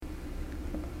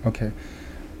OK，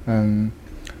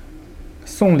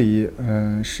送礼，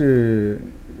是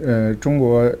中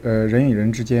国人与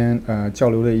人之间交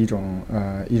流的一种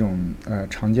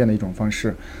常见的一种方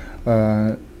式。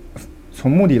呃，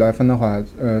从目的来分的话，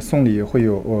送礼会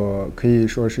有可以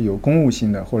说是有公务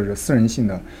性的或者是私人性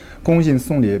的。公务性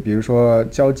送礼，比如说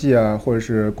交际啊，或者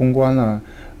是公关啊，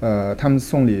他们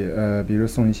送礼，比如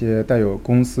送一些带有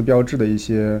公司标志的一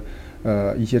些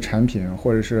产品，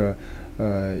或者是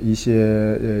一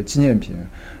些纪念品。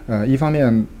一方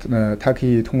面，他可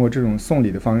以通过这种送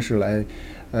礼的方式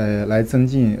来增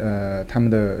进他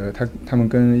们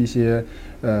跟一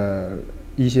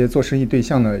些做生意对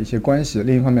象的一些关系。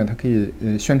另一方面，他可以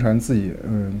宣传自己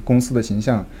公司的形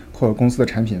象或者公司的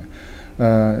产品。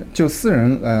就私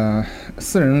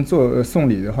人做送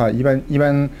礼的话，一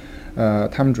般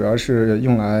他们主要是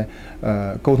用来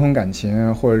沟通感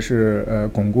情，或者是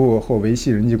巩固或维系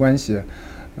人际关系。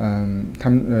他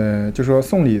们就说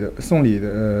送礼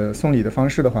的方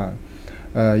式的话，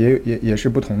也是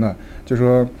不同的。就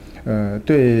说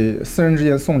对私人之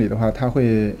间送礼的话，他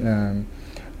会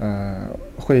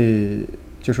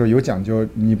就说有讲究，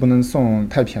你不能送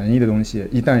太便宜的东西，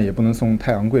一旦也不能送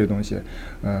太昂贵的东西。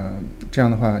这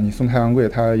样的话，你送太昂贵，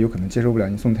他有可能接受不了；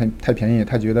你送太便宜，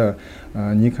他觉得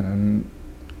你可能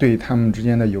对他们之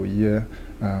间的友谊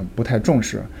不太重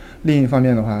视。另一方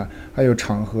面的话，还有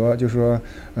场合，就是说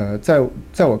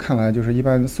在我看来，就是一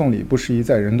般送礼不适宜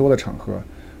在人多的场合，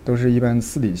都是一般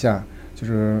私底下，就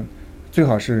是最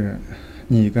好是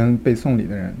你跟被送礼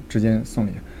的人之间送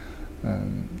礼。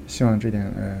希望这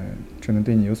点这能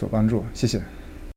对你有所帮助，谢谢。